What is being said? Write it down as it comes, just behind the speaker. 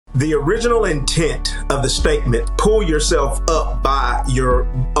The original intent of the statement, pull yourself up by your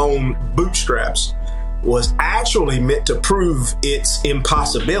own bootstraps, was actually meant to prove its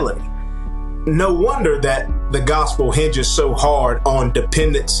impossibility. No wonder that the gospel hinges so hard on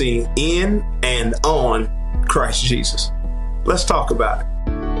dependency in and on Christ Jesus. Let's talk about it.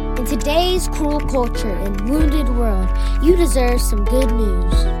 In today's cruel culture and wounded world, you deserve some good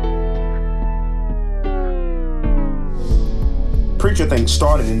news. Preacher Think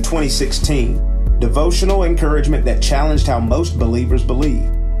started in 2016, devotional encouragement that challenged how most believers believe.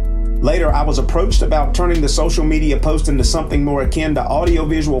 Later, I was approached about turning the social media post into something more akin to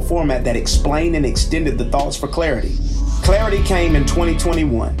audiovisual format that explained and extended the thoughts for clarity. Clarity came in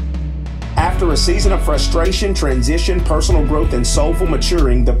 2021. After a season of frustration, transition, personal growth, and soulful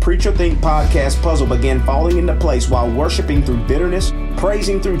maturing, the Preacher Think podcast puzzle began falling into place while worshiping through bitterness,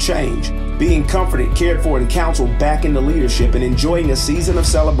 praising through change, being comforted, cared for, and counseled back into leadership, and enjoying a season of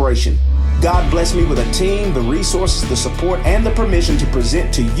celebration. God blessed me with a team, the resources, the support, and the permission to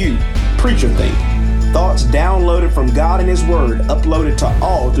present to you Preacher Think. Thoughts downloaded from God and His Word, uploaded to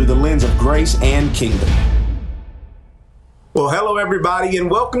all through the lens of grace and kingdom. Well, hello, everybody,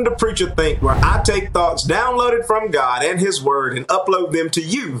 and welcome to Preacher Think, where I take thoughts downloaded from God and His Word and upload them to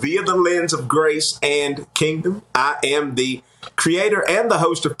you via the lens of grace and kingdom. I am the creator and the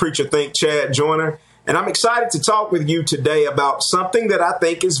host of Preacher Think, Chad Joyner, and I'm excited to talk with you today about something that I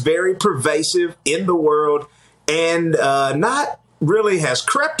think is very pervasive in the world and not really has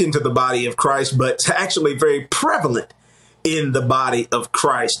crept into the body of Christ, but it's actually very prevalent in the body of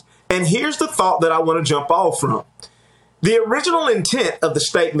Christ. And here's the thought that I want to jump off from. The original intent of the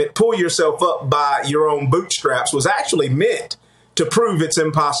statement, pull yourself up by your own bootstraps, was actually meant to prove its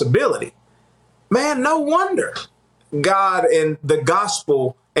impossibility. Man, no wonder God and the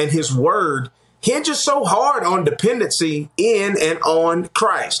gospel and His Word hinges so hard on dependency in and on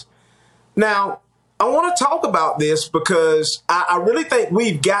Christ. Now, I want to talk about this because I really think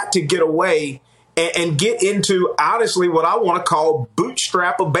we've got to get away and get into, honestly, what I want to call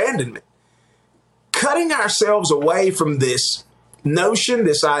bootstrap abandonment. Cutting ourselves away from this notion,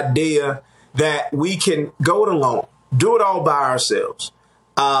 this idea that we can go it alone, do it all by ourselves.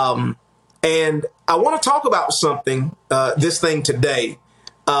 And I want to talk about something, this thing today,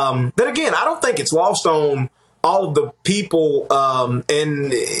 that again, I don't think it's lost on all of the people in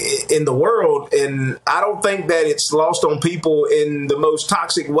the world. And I don't think that it's lost on people in the most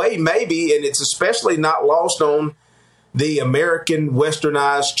toxic way, maybe. And it's especially not lost on the American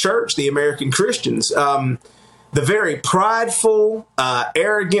westernized church, the American Christians, the very prideful,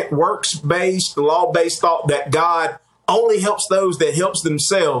 arrogant, works-based, law-based thought that God only helps those that helps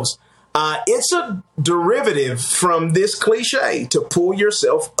themselves. It's a derivative from this cliche to pull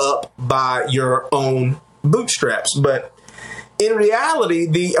yourself up by your own bootstraps. But in reality,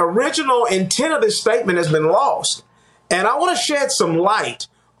 the original intent of this statement has been lost. And I want to shed some light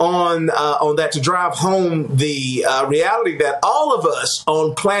on that to drive home the reality that all of us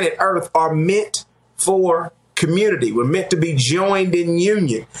on planet Earth are meant for community. We're meant to be joined in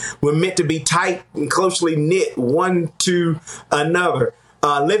union. We're meant to be tight and closely knit one to another.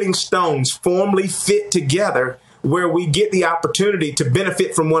 Living stones formally fit together where we get the opportunity to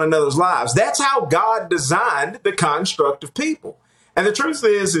benefit from one another's lives. That's how God designed the construct of people. And the truth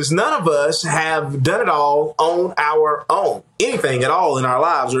is none of us have done it all on our own, anything at all in our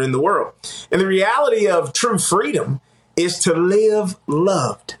lives or in the world. And the reality of true freedom is to live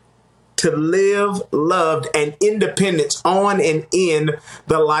loved and independence on and in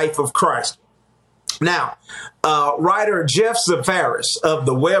the life of Christ. Now, writer Jeff Zavaris of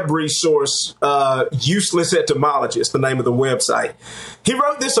the web resource Useless Etymologist, the name of the website, he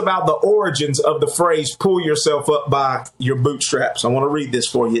wrote this about the origins of the phrase, pull yourself up by your bootstraps. I want to read this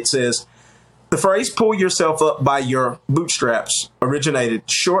for you. It says, the phrase, pull yourself up by your bootstraps, originated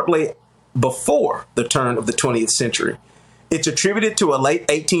shortly before the turn of the 20th century. It's attributed to a late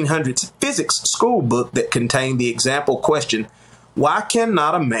 1800s physics school book that contained the example question, why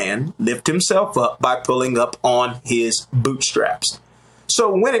cannot a man lift himself up by pulling up on his bootstraps? So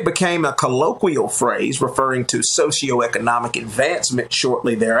when it became a colloquial phrase referring to socioeconomic advancement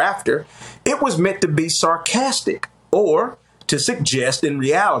shortly thereafter, it was meant to be sarcastic or to suggest in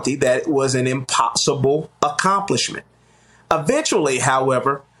reality that it was an impossible accomplishment. Eventually,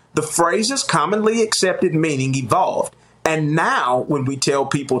 however, the phrase's commonly accepted meaning evolved. And now when we tell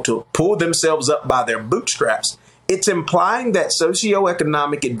people to pull themselves up by their bootstraps, it's implying that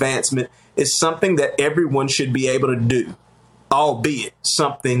socioeconomic advancement is something that everyone should be able to do, albeit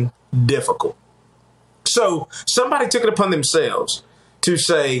something difficult. So somebody took it upon themselves to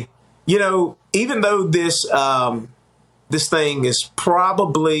say, you know, even though this this thing is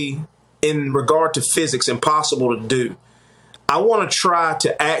probably, in regard to physics, impossible to do. I want to try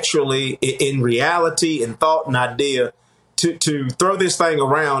to actually, in reality and thought and idea, to throw this thing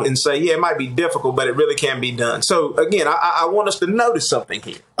around and say, yeah, it might be difficult, but it really can be done. So again, I want us to notice something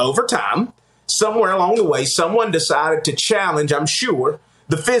here. Over time, somewhere along the way, someone decided to challenge, I'm sure,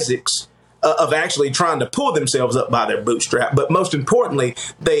 the physics of actually trying to pull themselves up by their bootstrap. But most importantly,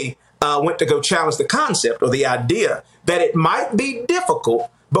 they went to go challenge the concept or the idea that it might be difficult,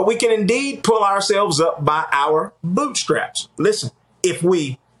 but we can indeed pull ourselves up by our bootstraps. Listen, if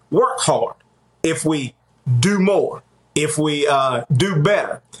we work hard, if we do more, if we do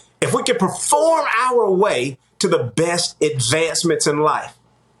better, if we can perform our way to the best advancements in life.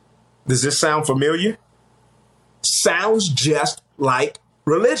 Does this sound familiar? Sounds just like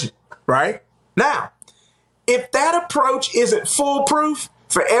religion, right? Now, if that approach isn't foolproof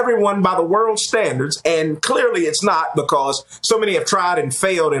for everyone by the world's standards, and clearly it's not, because so many have tried and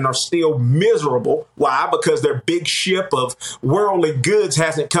failed and are still miserable. Why? Because their big ship of worldly goods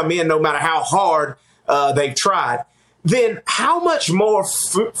hasn't come in no matter how hard they've tried. Then how much more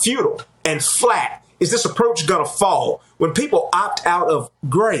futile and flat is this approach going to fall when people opt out of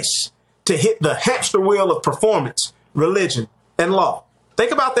grace to hit the hamster wheel of performance, religion, and law?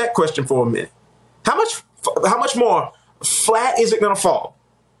 Think about that question for a minute. How much more flat is it going to fall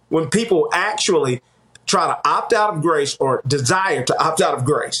when people actually try to opt out of grace or desire to opt out of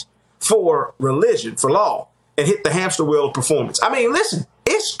grace for religion, for law, and hit the hamster wheel of performance? I mean, listen,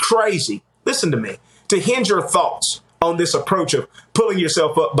 it's crazy. Listen to me. To hinge your thoughts on this approach of pulling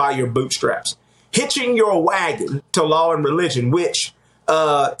yourself up by your bootstraps, hitching your wagon to law and religion, which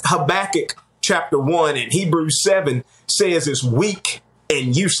Habakkuk chapter 1 and Hebrews 7 says is weak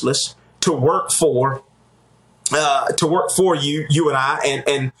and useless to work for you and I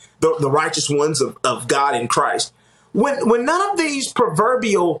and the righteous ones of God in Christ. When none of these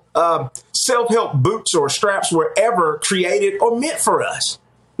proverbial self-help boots or straps were ever created or meant for us.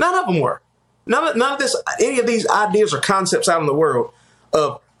 None of them were. None of this, any of these ideas or concepts out in the world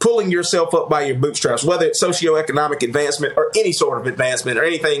of pulling yourself up by your bootstraps, whether it's socioeconomic advancement or any sort of advancement or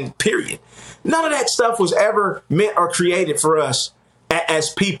anything, period. None of that stuff was ever meant or created for us as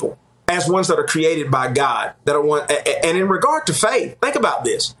people, as ones that are created by God. And in regard to faith, think about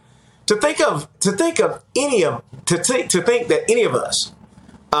this. To think that any of us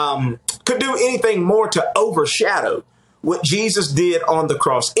could do anything more to overshadow what Jesus did on the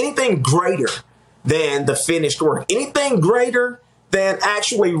cross, anything greater than the finished work, anything greater than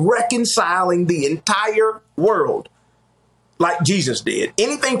actually reconciling the entire world like Jesus did,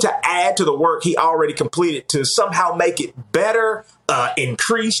 anything to add to the work he already completed to somehow make it better,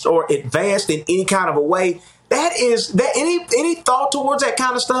 increased, or advanced in any kind of a way, any thought towards that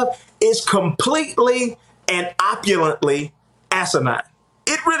kind of stuff is completely and opulently asinine.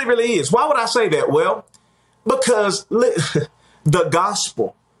 It really, really is. Why would I say that? Well, because the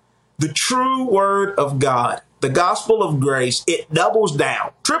gospel, the true word of God, the gospel of grace, it doubles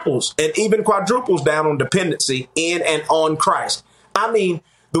down, triples, and even quadruples down on dependency in and on Christ. I mean,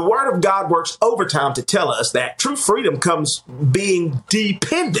 the word of God works overtime to tell us that true freedom comes being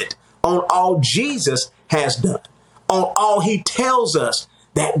dependent on all Jesus has done, on all he tells us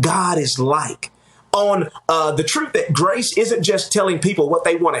that God is like, on the truth that grace isn't just telling people what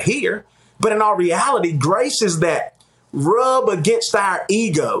they want to hear, but in all reality, grace is that rub against our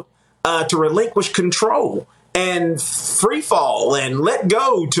ego to relinquish control and free fall and let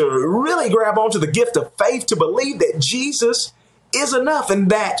go, to really grab onto the gift of faith, to believe that Jesus is enough, and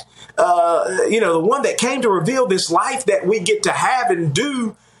that, the one that came to reveal this life that we get to have and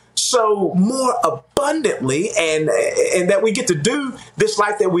do so more abundantly, and that we get to do this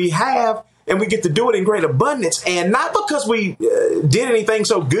life that we have, and we get to do it in great abundance, and not because we did anything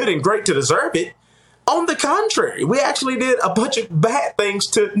so good and great to deserve it. On the contrary, we actually did a bunch of bad things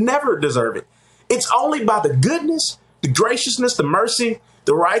to never deserve it. It's only by the goodness, the graciousness, the mercy,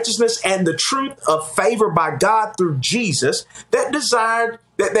 the righteousness, and the truth of favor by God through Jesus that desired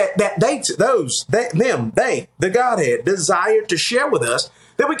the Godhead desired to share with us,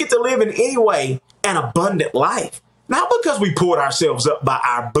 that we get to live in any way an abundant life. Not because we pulled ourselves up by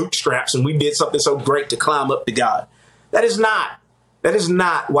our bootstraps and we did something so great to climb up to God. That is not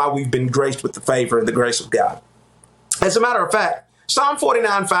why we've been graced with the favor and the grace of God. As a matter of fact, Psalm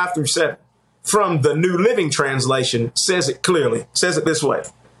 49, 5-7 from the New Living Translation says it clearly, says it this way: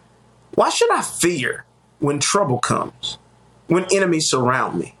 why should I fear when trouble comes, when enemies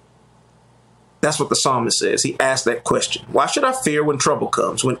surround me? That's what the psalmist says. He asked that question. Why should I fear when trouble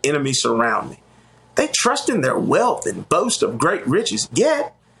comes, when enemies surround me? They trust in their wealth and boast of great riches,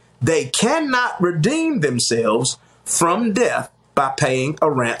 yet they cannot redeem themselves from death by paying a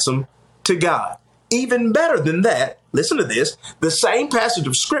ransom to God. Even better than that, listen to this, the same passage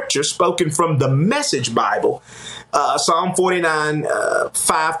of scripture spoken from the Message Bible, Psalm 49,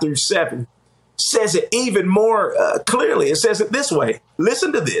 5 through 7, says it even more clearly. It says it this way.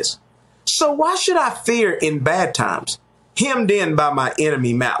 Listen to this. So why should I fear in bad times, hemmed in by my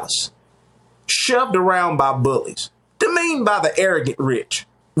enemy malice, shoved around by bullies, demeaned by the arrogant rich?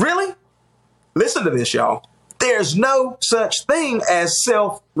 Really? Listen to this, y'all. There's no such thing as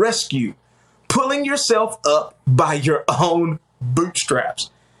self-rescue, pulling yourself up by your own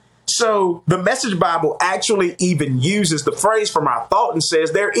bootstraps. So the Message Bible actually even uses the phrase from our thought and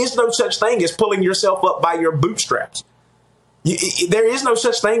says there is no such thing as pulling yourself up by your bootstraps. There is no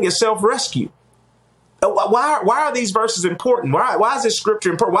such thing as self-rescue. Why are these verses important? Why is this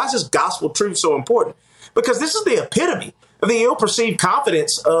scripture important? Why is this gospel truth so important? Because this is the epitome of the ill-perceived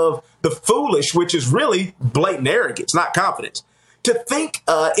confidence of the foolish, which is really blatant arrogance, not confidence. To think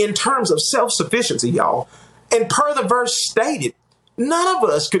in terms of self-sufficiency, y'all. And per the verse stated, none of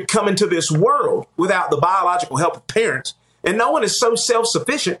us could come into this world without the biological help of parents. And no one is so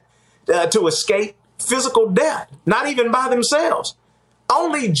self-sufficient to escape physical death, not even by themselves.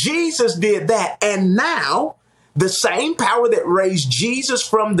 Only Jesus did that. And now the same power that raised Jesus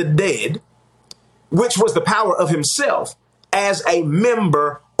from the dead, which was the power of himself as a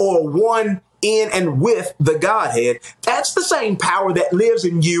member or one in and with the Godhead, that's the same power that lives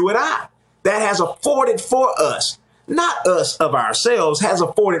in you and I, that has afforded for us, not us of ourselves, has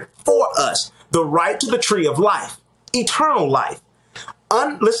afforded for us the right to the tree of life, eternal life.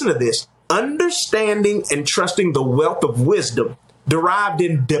 Listen to this, understanding and trusting the wealth of wisdom derived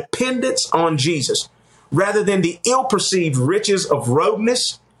in dependence on Jesus, rather than the ill-perceived riches of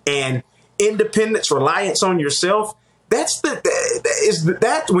rogueness and independence, reliance on yourself.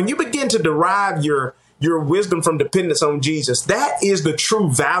 That when you begin to derive your wisdom from dependence on Jesus, that is the true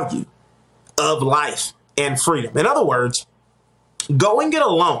value of life and freedom. In other words, going it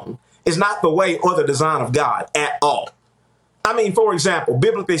alone is not the way or the design of God at all. I mean, for example,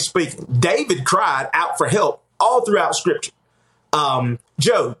 biblically speaking, David cried out for help all throughout scripture.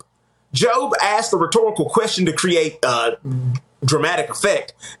 Job asked a rhetorical question to create dramatic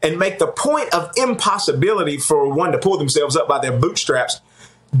effect and make the point of impossibility for one to pull themselves up by their bootstraps.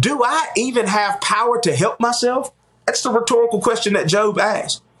 Do I even have power to help myself? That's the rhetorical question that Job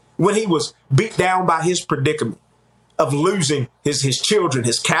asked when he was beat down by his predicament of losing his children,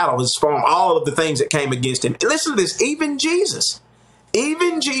 his cattle, his farm, all of the things that came against him. And listen to this, even Jesus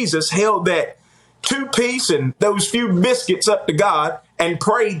held that 2-piece and those few biscuits up to God and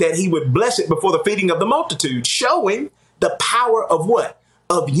prayed that he would bless it before the feeding of the multitude, showing the power of what?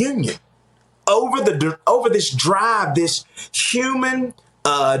 Of union over this drive, this human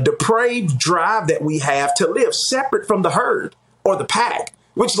depraved drive that we have to live separate from the herd or the pack,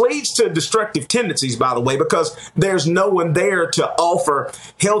 which leads to destructive tendencies, by the way, because there's no one there to offer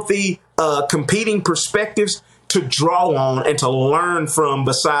healthy competing perspectives to draw on and to learn from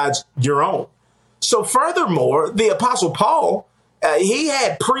besides your own. So furthermore, the Apostle Paul, he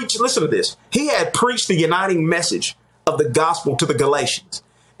had preached, listen to this, he had preached the uniting message of the gospel to the Galatians.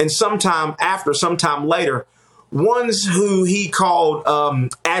 And sometime later, ones who he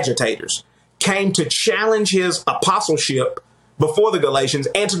called agitators came to challenge his apostleship before the Galatians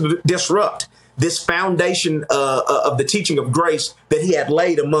and to disrupt this foundation of the teaching of grace that he had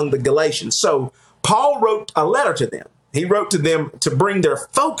laid among the Galatians. So Paul wrote a letter to them. He wrote to them to bring their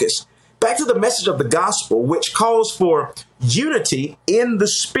focus back to the message of the gospel, which calls for unity in the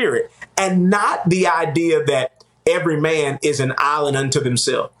spirit and not the idea that every man is an island unto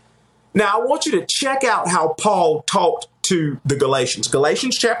themselves. Now, I want you to check out how Paul talked to the Galatians.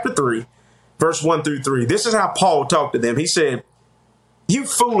 Galatians chapter 3, verse 1 through 3. This is how Paul talked to them. He said, "You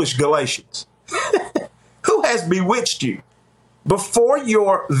foolish Galatians, who has bewitched you? Before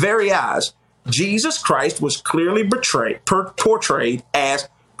your very eyes, Jesus Christ was clearly portrayed as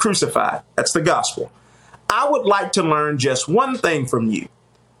crucified." That's the gospel. "I would like to learn just one thing from you.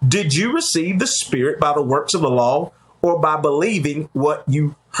 Did you receive the Spirit by the works of the law or by believing what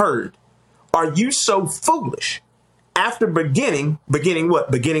you heard? Are you so foolish? After beginning what?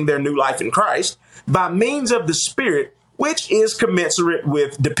 Beginning their new life in Christ by means of the Spirit, which is commensurate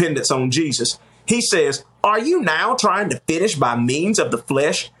with dependence on Jesus." He says, "Are you now trying to finish by means of the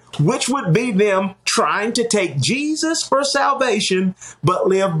flesh, which would be them trying to take Jesus for salvation, but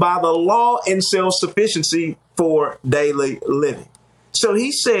live by the law and self-sufficiency for daily living?" So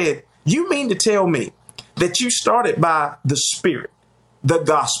he said, you mean to tell me that you started by the Spirit, the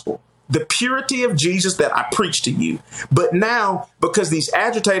gospel, the purity of Jesus that I preached to you, but now because these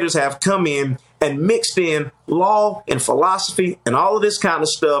agitators have come in and mixed in law and philosophy and all of this kind of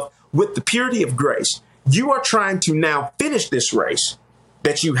stuff with the purity of grace. You are trying to now finish this race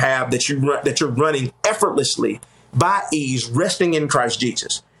that you have, that you're running effortlessly by ease, resting in Christ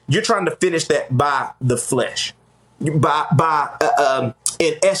Jesus. You're trying to finish that by the flesh, by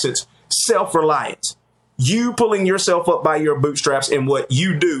in essence, self-reliance. You pulling yourself up by your bootstraps in what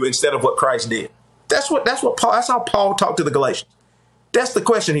you do instead of what Christ did. That's how Paul talked to the Galatians. That's the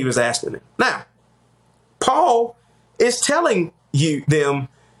question he was asking them. Now, Paul is telling them,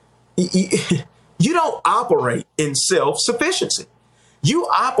 you don't operate in self-sufficiency. You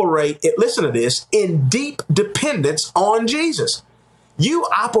operate, listen to this, in deep dependence on Jesus. You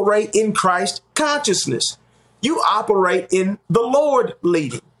operate in Christ consciousness. You operate in the Lord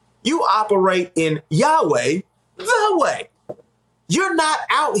leading. You operate in Yahweh, the way. You're not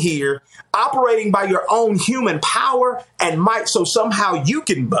out here operating by your own human power and might so somehow you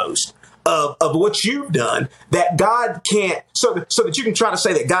can boast of what you've done that God can't, so that you can try to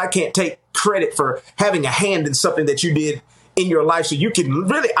say that God can't take credit for having a hand in something that you did in your life. So you can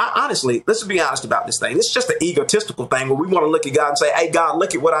really, honestly, let's be honest about this thing. It's just an egotistical thing where we want to look at God and say, hey, God,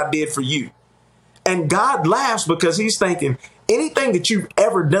 look at what I did for you. And God laughs because he's thinking anything that you've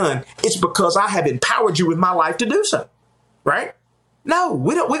ever done, it's because I have empowered you with my life to do so. Right? No,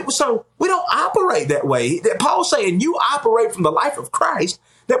 we don't operate that way. Paul's saying you operate from the life of Christ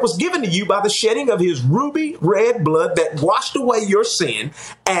that was given to you by the shedding of his ruby red blood that washed away your sin,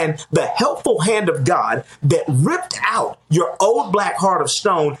 and the helpful hand of God that ripped out your old black heart of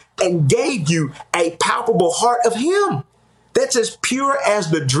stone and gave you a palpable heart of him that's as pure as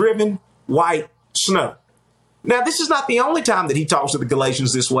the driven white snow. Now, this is not the only time that he talks to the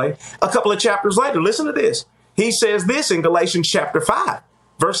Galatians this way. A couple of chapters later, listen to this. He says this in Galatians chapter 5,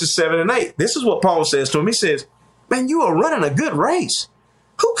 verses 7 and 8. This is what Paul says to him. He says, man, you are running a good race.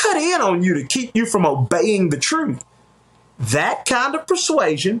 Who cut in on you to keep you from obeying the truth? That kind of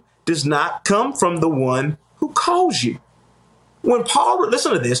persuasion does not come from the one who calls you. When Paul,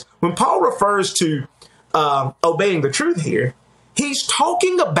 listen to this, when Paul refers to obeying the truth here, he's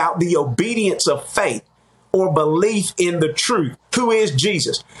talking about the obedience of faith or belief in the truth, who is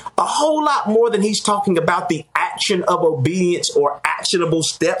Jesus. A whole lot more than he's talking about the action of obedience or actionable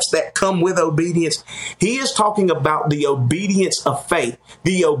steps that come with obedience. He is talking about the obedience of faith,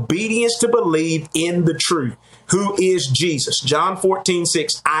 the obedience to believe in the truth, who is Jesus. John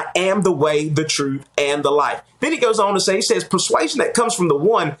 14:6, I am the way, the truth, and the life. Then he goes on to say, he says, persuasion that comes from the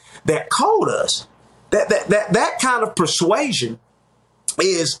one that called us. That kind of persuasion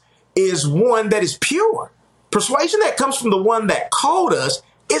is one that is pure. Persuasion that comes from the one that called us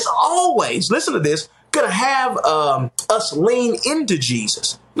is always, listen to this, going to have us lean into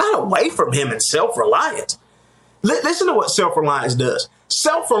Jesus, not away from him in self-reliance. Listen to what self-reliance does.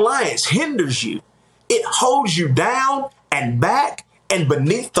 Self-reliance hinders you. It holds you down and back and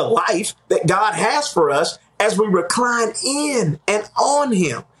beneath the life that God has for us as we recline in and on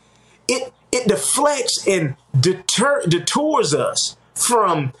him. It deflects and detours us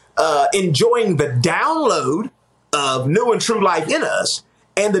from enjoying the download of new and true life in us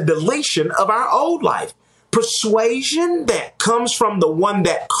and the deletion of our old life. Persuasion that comes from the one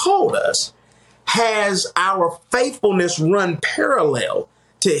that called us has our faithfulness run parallel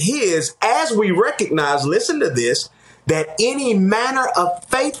to his as we recognize, listen to this, that any manner of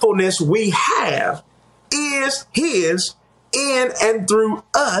faithfulness we have is his in and through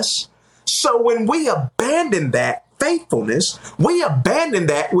us. So when we abandon that faithfulness, we abandon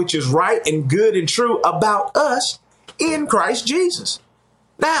that which is right and good and true about us in Christ Jesus.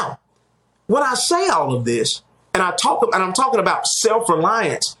 Now, when I say all of this, and I'm talking about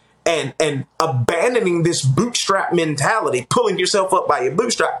self-reliance and abandoning this bootstrap mentality, pulling yourself up by your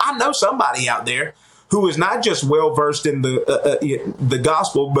bootstrap, I know somebody out there who is not just well versed in the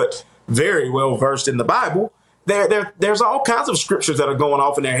gospel, but very well versed in the Bible. There's all kinds of scriptures that are going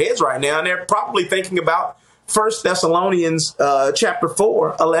off in their heads right now, and they're probably thinking about 1 Thessalonians chapter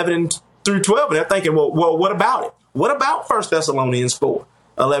 4, 11 through 12. And they're thinking, well, what about it? What about 1 Thessalonians 4,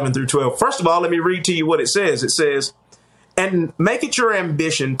 11 through 12? First of all, let me read to you what it says. It says, and make it your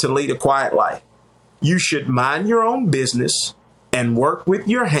ambition to lead a quiet life. You should mind your own business and work with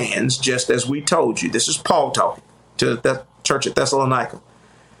your hands, just as we told you. This is Paul talking to the church at Thessalonica.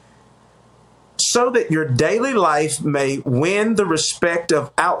 So that your daily life may win the respect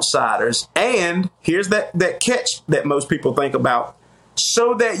of outsiders. And here's that catch that most people think about.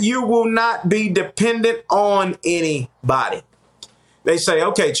 So that you will not be dependent on anybody. They say,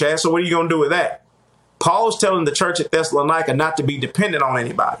 okay, Chad, so what are you going to do with that? Paul's telling the church at Thessalonica not to be dependent on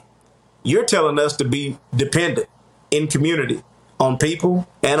anybody. You're telling us to be dependent in community on people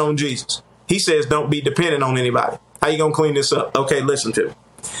and on Jesus. He says, don't be dependent on anybody. How you going to clean this up? Okay, listen to me.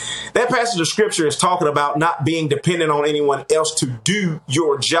 That passage of scripture is talking about not being dependent on anyone else to do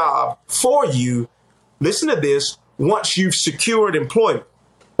your job for you. Listen to this. Once you've secured employment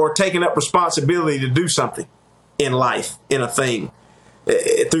or taken up responsibility to do something in life, in a thing,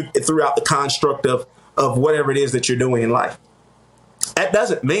 throughout the construct of whatever it is that you're doing in life. That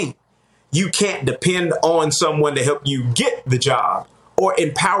doesn't mean you can't depend on someone to help you get the job or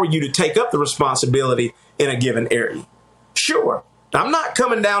empower you to take up the responsibility in a given area. Sure, I'm not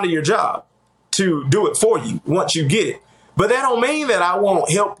coming down to your job to do it for you once you get it. But that don't mean that I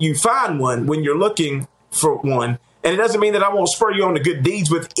won't help you find one when you're looking for one. And it doesn't mean that I won't spur you on to good deeds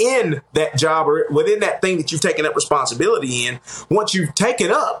within that job or within that thing that you've taken up responsibility in. Once you've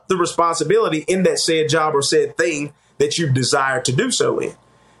taken up the responsibility in that said job or said thing that you've desired to do so in.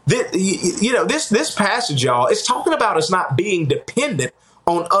 This passage, y'all, it's talking about us not being dependent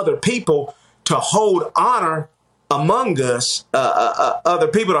on other people to hold honor among us, other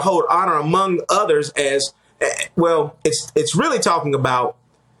people to hold honor among others as, well, it's really talking about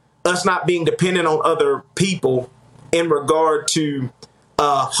us not being dependent on other people in regard to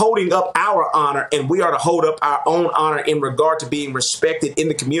holding up our honor, and we are to hold up our own honor in regard to being respected in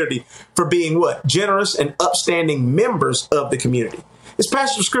the community for being what? Generous and upstanding members of the community. This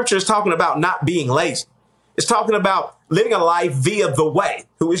passage of scripture is talking about not being lazy. It's talking about living a life via the way,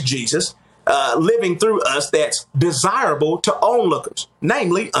 who is Jesus, living through us that's desirable to onlookers,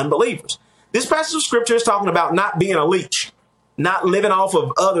 namely unbelievers. This passage of scripture is talking about not being a leech, not living off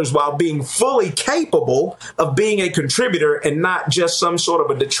of others while being fully capable of being a contributor and not just some sort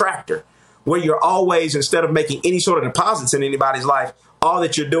of a detractor, where you're always, instead of making any sort of deposits in anybody's life, all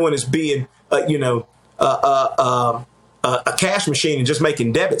that you're doing is being, a cash machine and just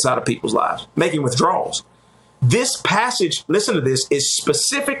making debits out of people's lives, making withdrawals. This passage, listen to this, is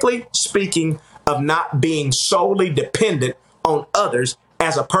specifically speaking of not being solely dependent on others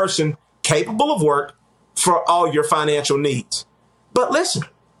as a person capable of work for all your financial needs. But listen,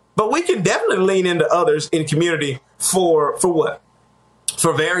 we can definitely lean into others in community for what?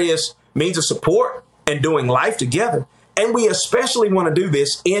 For various means of support and doing life together. And we especially want to do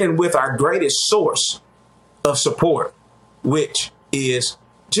this in and with our greatest source of support, which is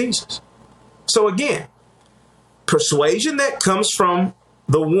Jesus. So again, persuasion that comes from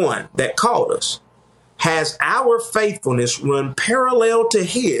the one that called us has our faithfulness run parallel to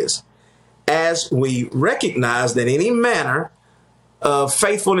his, as we recognize that any manner of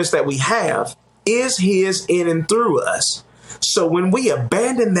faithfulness that we have is his in and through us. So when we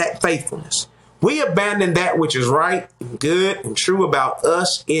abandon that faithfulness, we abandon that which is right and good and true about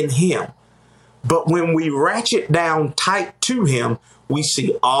us in him. But when we ratchet down tight to him, we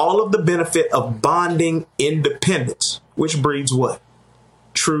see all of the benefit of bonding independence, which breeds what?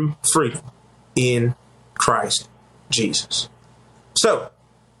 True freedom in Christ Jesus. So,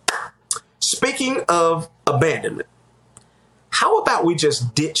 speaking of abandonment, how about we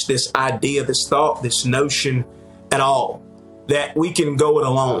just ditch this idea, this thought, this notion at all, that we can go it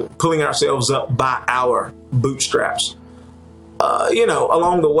alone, pulling ourselves up by our bootstraps,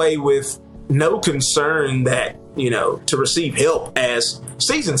 along the way with no concern that, to receive help, as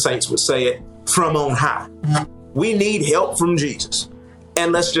seasoned saints would say it, from on high. We need help from Jesus.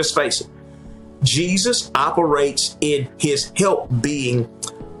 And let's just face it, Jesus operates in his help being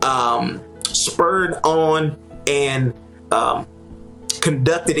spurred on and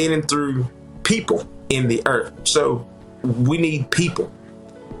conducted in and through people in the earth. So we need people.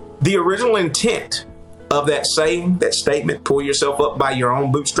 The original intent of that saying, that statement, pull yourself up by your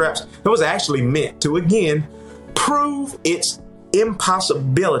own bootstraps, it was actually meant to, again, prove its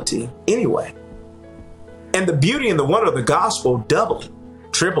impossibility anyway. And the beauty and the wonder of the gospel, doubling,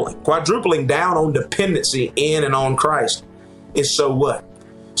 tripling, quadrupling down on dependency in and on Christ, is so what?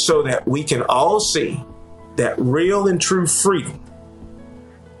 So that we can all see that real and true freedom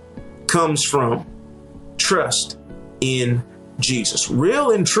comes from trust in Jesus.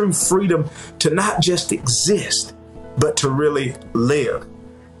 Real and true freedom to not just exist, but to really live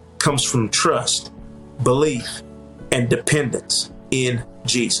comes from trust, belief, and dependence in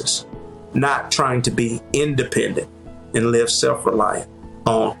Jesus. Not trying to be independent and live self-reliant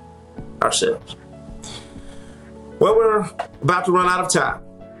on ourselves. Well, we're about to run out of time,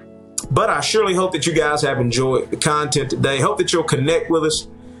 but I surely hope that you guys have enjoyed the content today. Hope that you'll connect with us.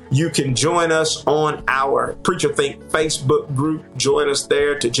 You can join us on our Preacher Think Facebook group. Join us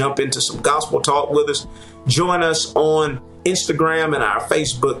there to jump into some gospel talk with us. Join us on Instagram and our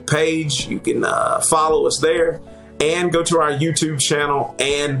Facebook page. You can follow us there and go to our YouTube channel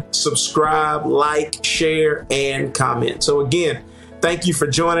and subscribe, like, share, and comment. So again, Thank you for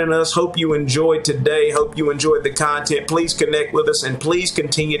joining us. Hope you enjoyed today. Hope you enjoyed the content. Please connect with us and please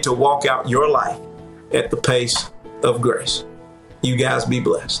continue to walk out your life at the pace of grace. You guys be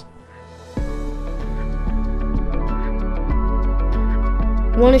blessed.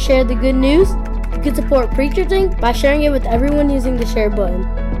 Want to share the good news? You can support Preacher Think by sharing it with everyone using the share button.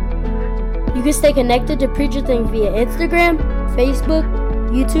 You can stay connected to Preacher Think via Instagram, Facebook,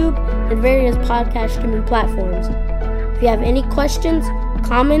 YouTube, and various podcast streaming platforms. If you have any questions,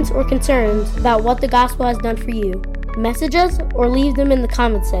 comments, or concerns about what the gospel has done for you, message us or leave them in the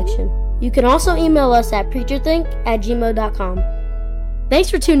comments section. You can also email us at preacherthink@gmail.com. Thanks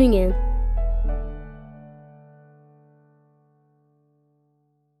for tuning in.